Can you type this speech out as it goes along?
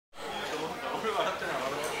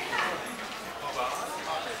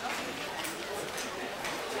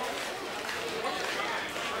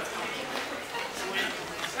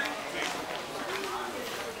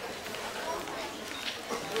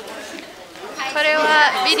これ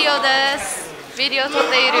はビデオです。ビデオ撮っ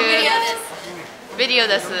ている。ビデオ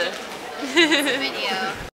です。ビデ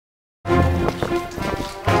オ。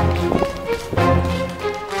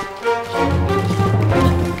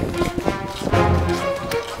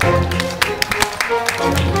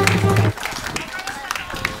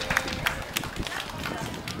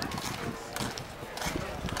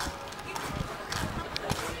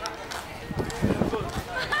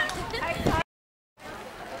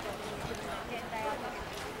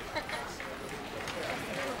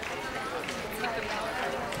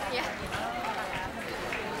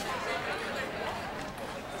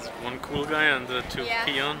One cool guy and the two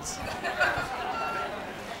peons.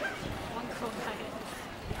 One cool guy.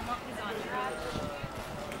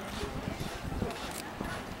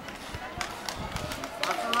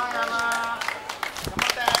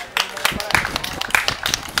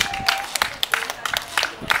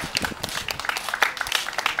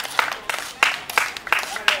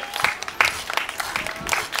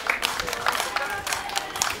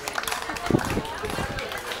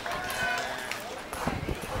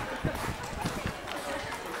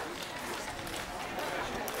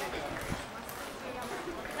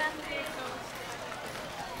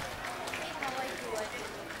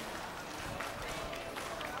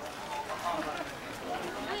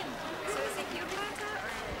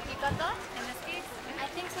 In this case? I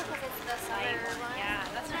think so because it's the side one. Yeah,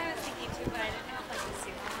 that's what I was thinking too, but I didn't know if like the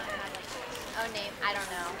SUMO one had like... Oh, name? I don't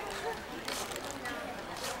know. No,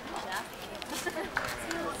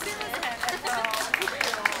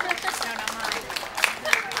 not mine.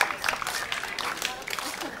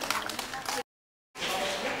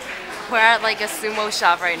 We're at like a sumo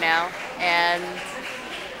shop right now, and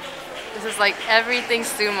this is like everything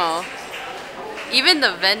sumo. Even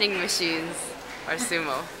the vending machines are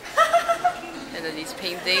sumo. And then these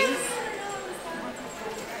paintings.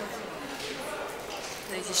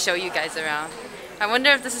 I need to show you guys around. I wonder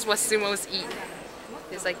if this is what sumos eat.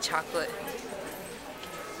 It's like chocolate.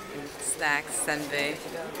 Snacks, senbei.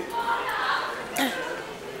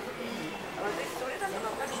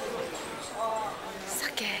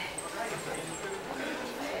 Sake.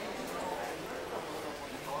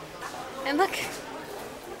 And look!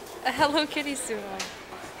 A Hello Kitty sumo.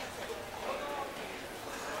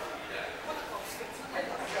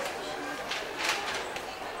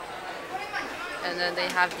 And then they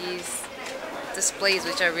have these displays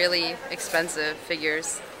which are really expensive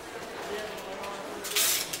figures.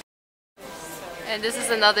 And this is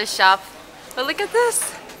another shop. But look at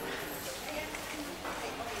this!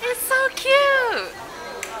 It's so cute!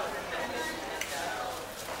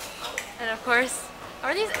 And of course,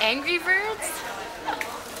 are these Angry Birds?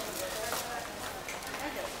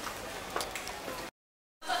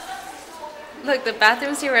 Look, the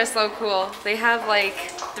bathrooms here are so cool. They have like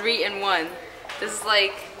 3-in-1. This is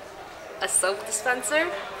like a soap dispenser,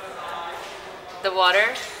 the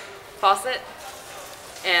water faucet,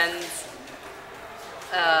 and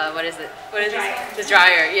what is it? What is it? The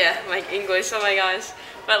dryer. Yeah, my English. Oh my gosh!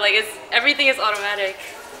 But like everything is automatic.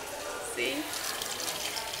 See?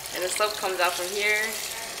 And the soap comes out from here.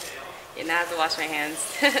 And now I have to wash my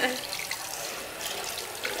hands.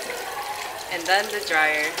 And then the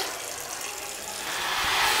dryer.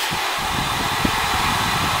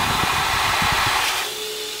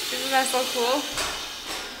 Isn't that so cool?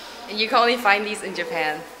 And you can only find these in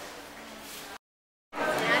Japan. I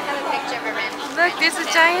have a picture of a random. Look, there's a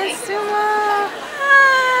giant sumo!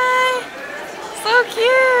 Hi! So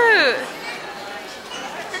cute!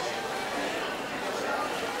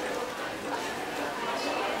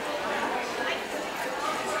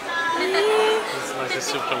 It's like a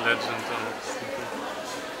super legend.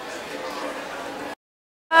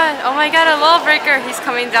 Oh my god, a lawbreaker! He's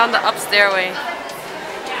coming down the up stairway.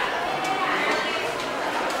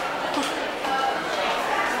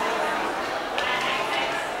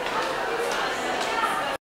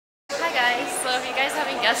 So if you guys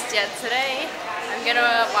haven't guessed yet, today I'm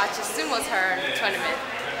gonna watch a sumo tournament,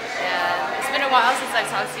 and it's been a while since I've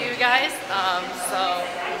talked to you guys, so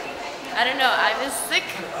I don't know, I've been sick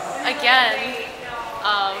again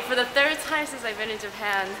for the 3rd time since I've been in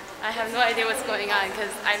Japan. I have no idea what's going on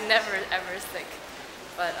because I'm never ever sick,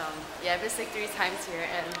 but yeah, I've been sick 3 times here,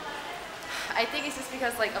 and I think it's just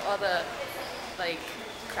because like of all the like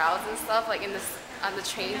crowds and stuff, like on the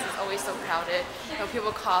trains it's always so crowded. When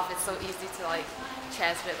people cough, it's so easy to like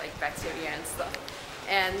transmit like bacteria and stuff.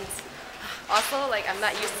 And also like I'm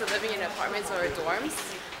not used to living in apartments or dorms,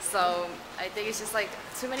 so I think it's just like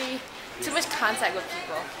too much contact with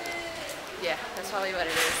people. Yeah, that's probably what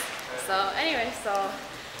it is. So anyway, so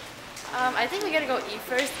I think we gotta go eat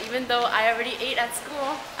first, even though I already ate at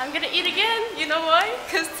school. I'm gonna eat again. You know why?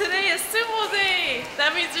 Because today is sumo day.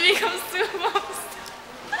 That means we become sumos.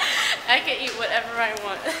 I can eat whatever I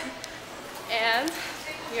want. And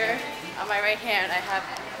here on my right hand, I have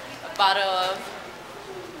a bottle of,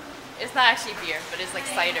 it's not actually beer, but it's like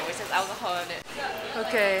cider, which has alcohol in it.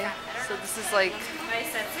 Okay, so this is like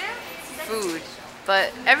food,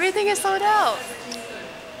 but everything is sold out.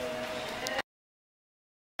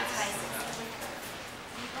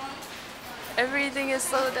 Everything is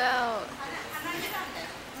sold out.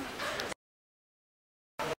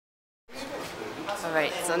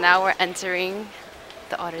 Alright, so now we're entering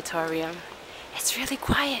the auditorium. It's really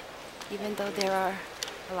quiet, even though there are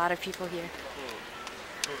a lot of people here.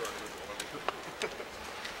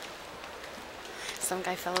 Some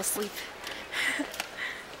guy fell asleep.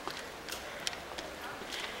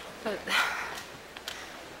 But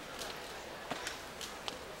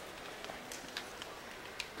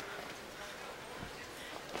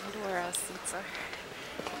I wonder where our seats are.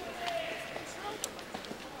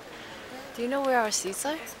 Do you know where our seats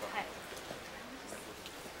are?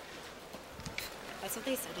 That's what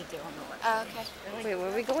they said to do on the website. Oh, okay. Wait, where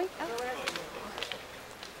are we going? Oh.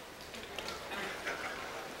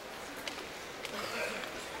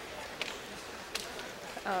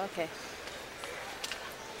 Oh, okay.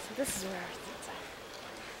 So this is where our seats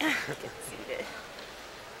are. Get seated.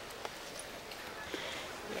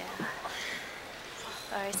 Yeah.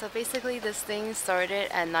 Alright, so basically this thing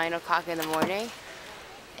started at 9 o'clock in the morning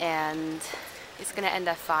and it's gonna end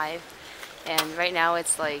at 5. And right now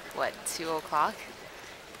it's like, what, 2 o'clock?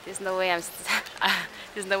 There's no way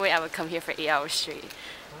there's no way I would come here for 8 hours straight.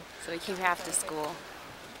 So we came here after school.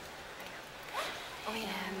 Oh yeah.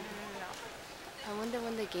 I wonder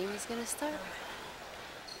when the game is gonna start.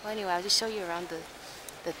 Well, anyway, I'll just show you around the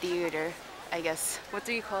theater, I guess. What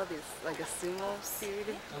do you call this? Like a sumo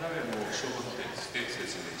theater?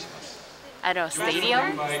 I don't know,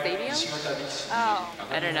 stadium? Stadium? Oh,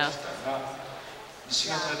 I don't know.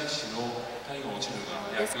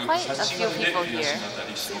 There's quite a few people here.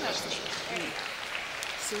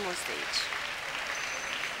 Sumo stage.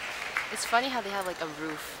 It's funny how they have like a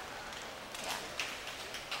roof.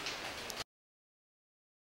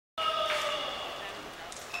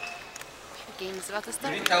 The game is about to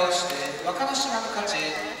start. Oh, look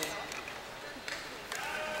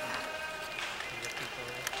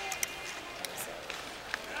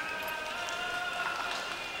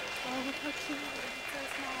how cute. It's so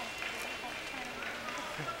small.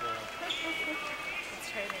 Let's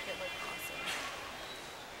try to make it look awesome.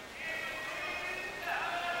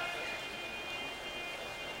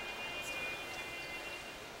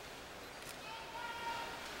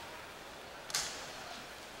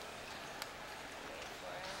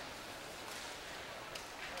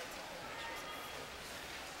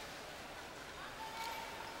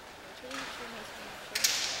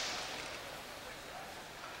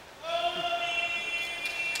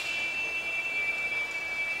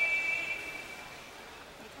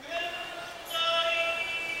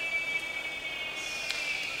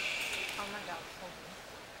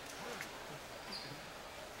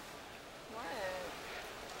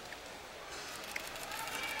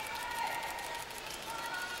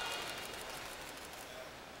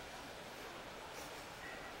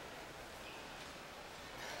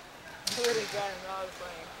 Really got him wrong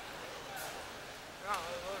playing. Wrong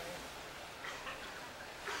playing.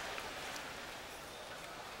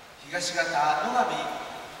 東方野上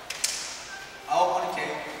青森県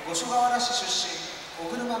五所川原市出身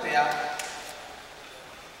小車部屋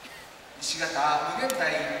西方無限大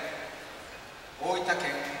大分県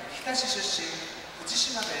日田市出身藤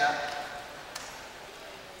島部屋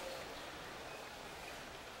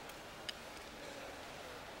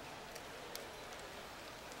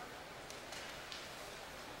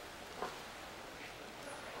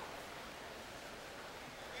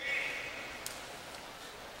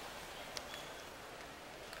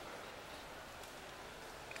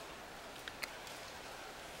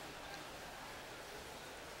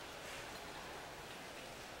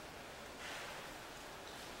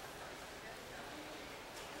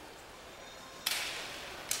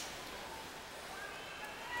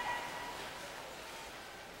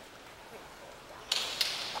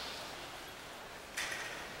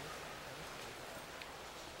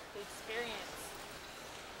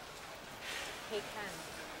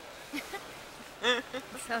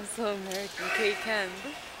Sounds so American. Okay, Ken.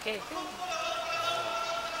 Okay.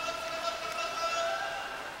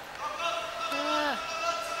 Ah.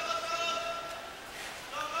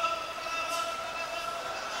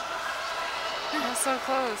 That's so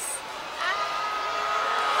close.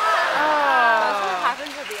 Oh.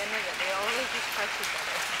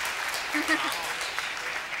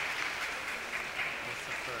 What's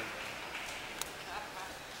the third?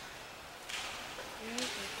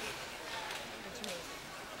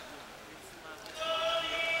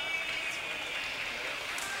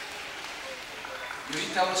 振り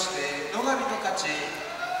倒して野上の勝ち。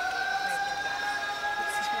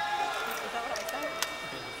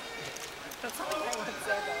 That's not what I would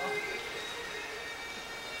say though.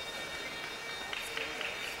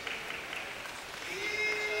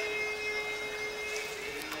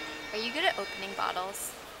 Are you good at opening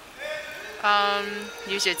bottles?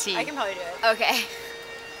 Use your tea. I can probably do it. Okay.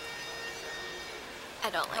 I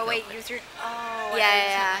don't like. Oh wait, opening. use your. Oh. Yeah,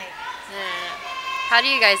 yeah. No, no, no. How do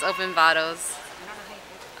you guys open bottles?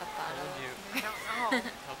 A bottle. I don't know.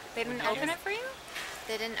 They didn't open it for you?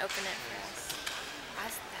 They didn't open it for us.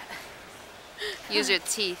 Ask that. Use your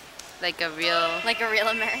teeth, like a real. Like a real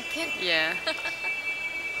American. Yeah.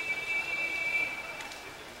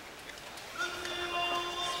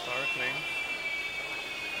 Sparkling.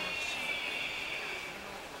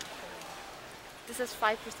 This is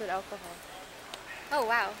 5% alcohol. Oh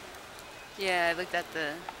wow. Yeah, I looked at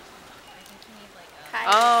the. Hi.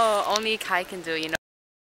 Oh, only Kai can do it, you know.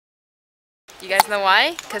 You guys know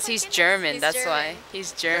why? Because he's German, He's that's German. why.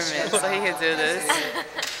 He's German, so he can do this.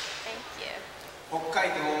 Thank you. 北海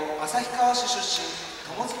道旭川市出身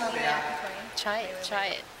友綱部屋 Try it, try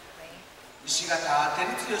it. 西方照剛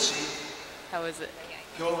How is it?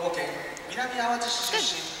 兵庫県南あわじ市出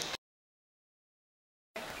身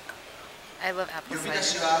I love apple 呼び出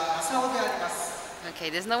し cider. は正雄であります Okay,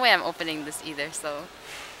 there's no way I'm opening this either, so.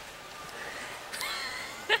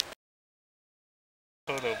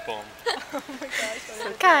 Photo bomb.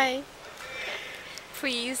 So Kai,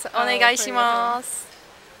 please, onegaishimasu.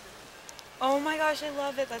 Oh my gosh, I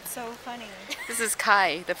love it. That's so funny. This is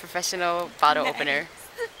Kai, the professional bottle opener.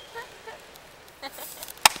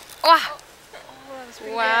 Wow! Oh, that was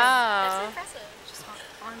pretty Wow! Impressive. Just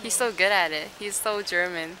on He's so good at it. He's so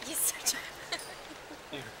German. He's such a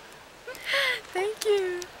Thank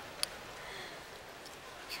you.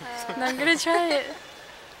 Now I'm gonna try it.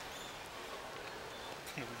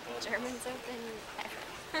 German's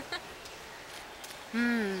open.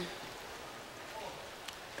 Hmm.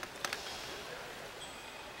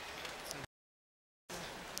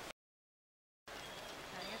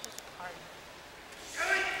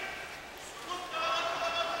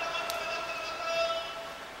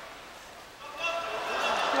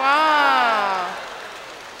 Wow.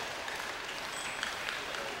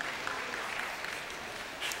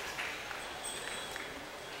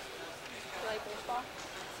 You like baseball?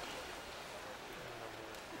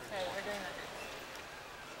 Okay, we're doing that.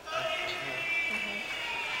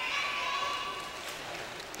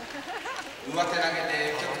 上手投げ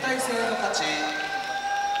で極体性の勝ち